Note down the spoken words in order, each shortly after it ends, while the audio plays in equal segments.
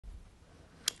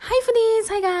Hi foodies,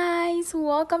 hi guys,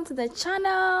 welcome to the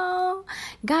channel.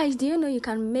 Guys, do you know you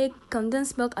can make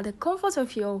condensed milk at the comfort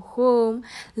of your home?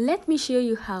 Let me show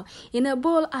you how. In a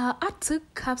bowl, I'll add 2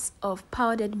 cups of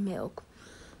powdered milk.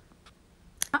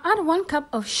 I'll add 1 cup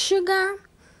of sugar.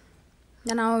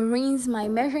 Then I'll rinse my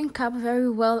measuring cup very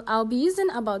well. I'll be using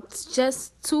about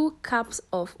just 2 cups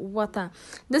of water.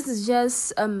 This is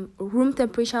just room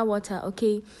temperature water,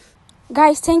 okay?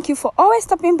 Guys, thank you for always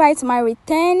stopping by to my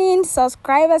returning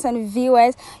subscribers and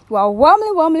viewers. You are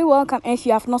warmly welcome. And if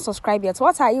you have not subscribed yet,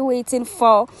 what are you waiting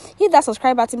for? Hit that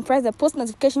subscribe button, press the post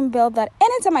notification bell that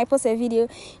anytime I post a video,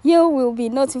 you will be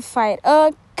notified.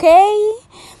 Okay?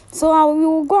 So we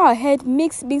will go ahead,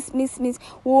 mix.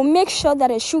 We'll make sure that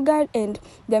the sugar and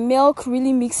the milk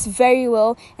really mix very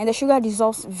well and the sugar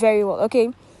dissolves very well. Okay?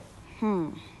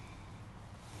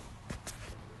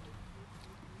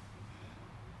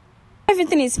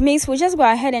 Everything is mixed. We'll just go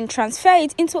ahead and transfer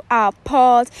it into our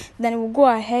pot. Then we'll go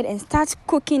ahead and start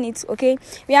cooking it. Okay,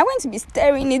 we are going to be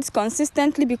stirring it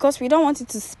consistently because we don't want it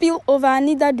to spill over,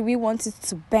 neither do we want it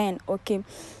to burn. Okay,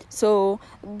 so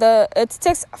it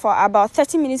takes for about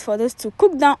 30 minutes for this to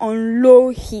cook down on low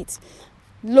heat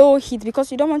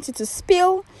because you don't want it to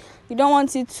spill, you don't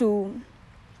want it to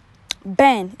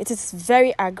burn. It is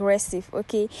very aggressive.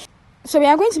 Okay, so we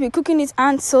are going to be cooking it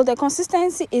until the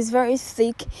consistency is very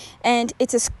thick and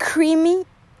it is creamy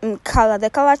in color.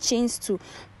 The color changes to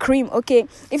cream. Okay,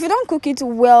 if you don't cook it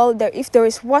well, if there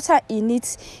is water in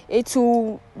it, it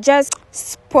will just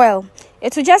spoil.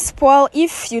 It will just spoil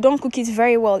if you don't cook it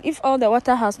very well. If all the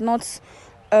water has not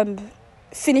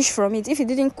finished from it, if it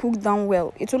didn't cook down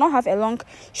well, it will not have a long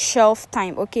shelf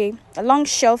time. Okay, a long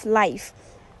shelf life.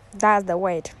 That's the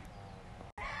word.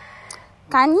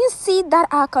 Can you see that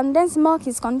our condensed milk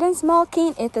is condensed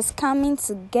milking? It is coming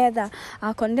together.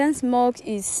 Our condensed milk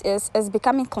is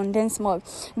becoming condensed milk.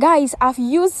 Guys, I've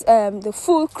used the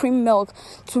full cream milk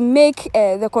to make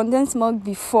the condensed milk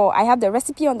before. I have the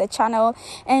recipe on the channel,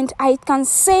 and I can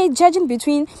say, judging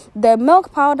between the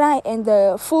milk powder and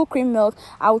the full cream milk,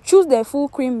 I'll choose the full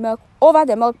cream milk over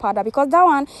the milk powder because that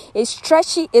one is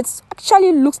stretchy. It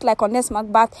actually looks like condensed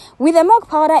milk, but with the milk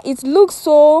powder it looks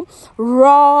so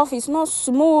rough. It's not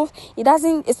smooth.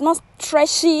 It's not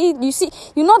stretchy.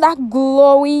 You know that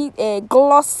glowy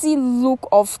glossy look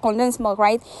of condensed milk,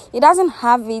 right? It doesn't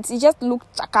have it. It just looks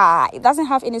chaka. It doesn't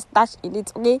have any starch in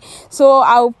it. Okay, so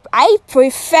I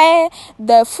prefer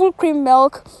the full cream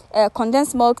milk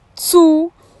condensed milk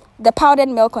to the powdered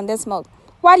milk condensed milk.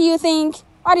 What do you think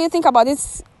about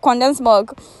this condensed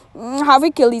milk? Have we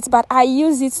killed it? But I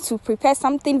use it to prepare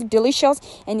something delicious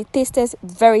and it tastes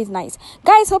very nice.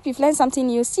 Guys, hope you've learned something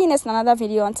new. See you next in another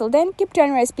video. Until then, keep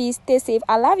trying recipes. Stay safe.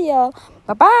 I love you all.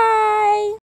 Bye bye.